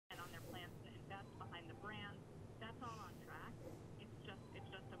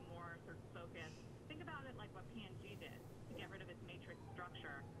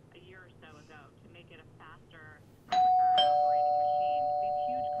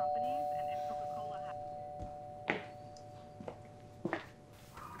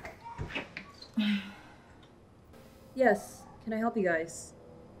Yes, can I help you guys?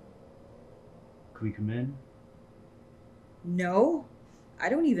 Can we come in? No? I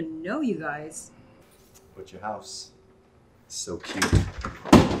don't even know you guys. But your house is so cute.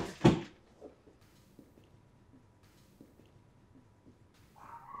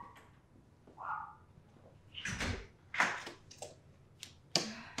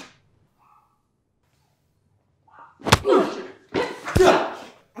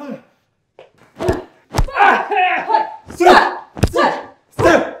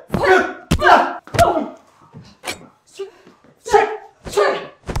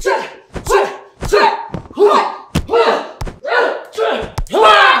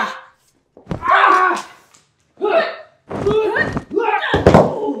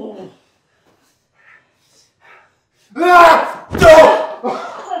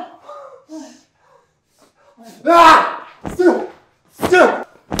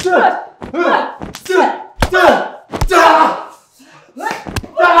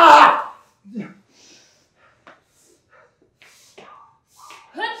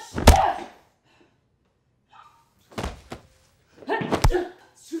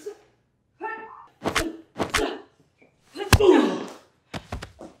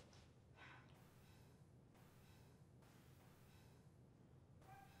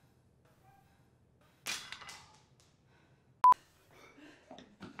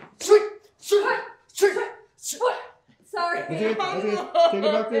 Sorry. Take it back there.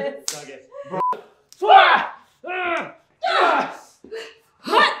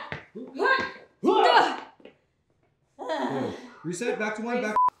 Reset back to one.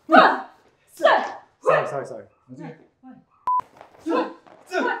 Back. Sorry. Shit, sorry. Shit.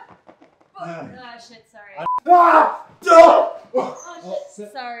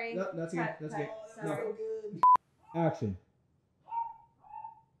 Sorry. No, that's good. That's good. Sorry. No. Action.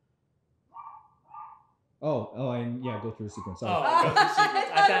 Oh, and yeah, go through the sequence. Sorry. Oh,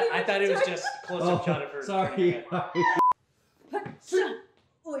 I thought it was just close-up shot of her. Sorry.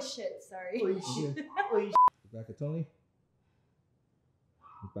 Oh shit, sorry. Back at Tony.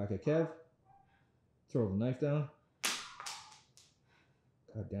 Back at Kev. Throw the knife down.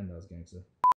 God damn, that was gangster.